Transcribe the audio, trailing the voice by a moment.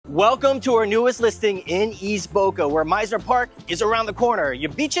Welcome to our newest listing in East Boca, where Mizner Park is around the corner. Your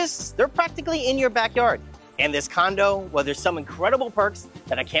beaches, they're practically in your backyard. And this condo, well, there's some incredible perks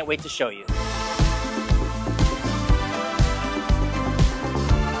that I can't wait to show you.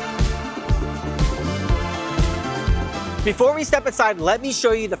 Before we step inside, let me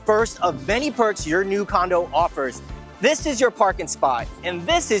show you the first of many perks your new condo offers. This is your parking spot, and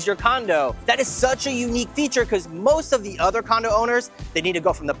this is your condo. That is such a unique feature because most of the other condo owners, they need to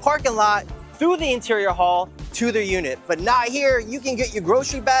go from the parking lot through the interior hall to their unit. But not here. You can get your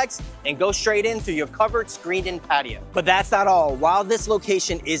grocery bags and go straight in through your covered screened-in patio. But that's not all. While this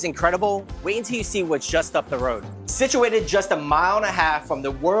location is incredible, wait until you see what's just up the road. Situated just a mile and a half from the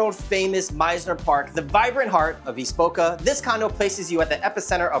world-famous Mizner Park, the vibrant heart of East Boca, this condo places you at the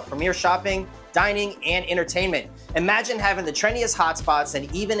epicenter of premier shopping, dining, and entertainment. Imagine having the trendiest hotspots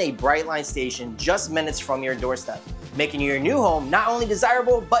and even a bright line station just minutes from your doorstep, making your new home not only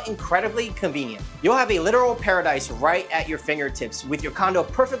desirable, but incredibly convenient. You'll have a literal paradise right at your fingertips with your condo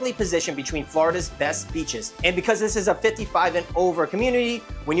perfectly positioned between Florida's best beaches. And because this is a 55 and over community,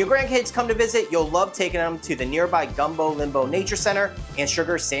 when your grandkids come to visit, you'll love taking them to the nearby Gumbo Limbo Nature Center and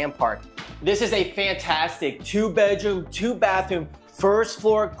Sugar Sand Park. This is a fantastic 2-bedroom, 2-bathroom, first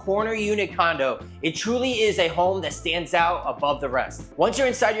floor corner unit condo. It truly is a home that stands out above the rest. Once you're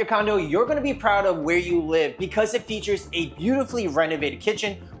inside your condo, you're gonna be proud of where you live because it features a beautifully renovated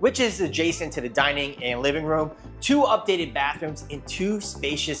kitchen, which is adjacent to the dining and living room, 2 updated bathrooms, and 2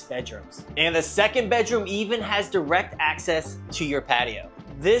 spacious bedrooms. And the second bedroom even has direct access to your patio.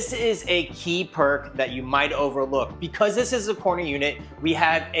 This is a key perk that you might overlook. Because this is a corner unit, we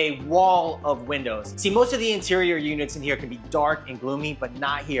have a wall of windows. See, most of the interior units in here can be dark and gloomy, but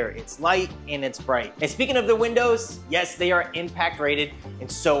not here. It's light and it's bright. And speaking of the windows, yes, they are impact rated,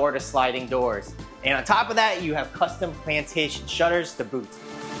 and so are the sliding doors. And on top of that, you have custom plantation shutters to boot.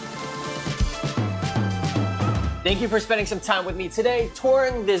 Thank you for spending some time with me today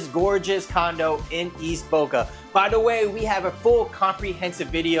touring this gorgeous condo in East Boca. By the way, we have a full comprehensive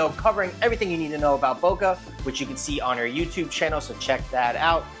video covering everything you need to know about Boca, which you can see on our YouTube channel, so check that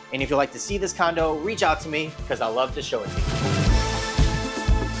out. And if you'd like to see this condo, reach out to me because I'd love to show it to you.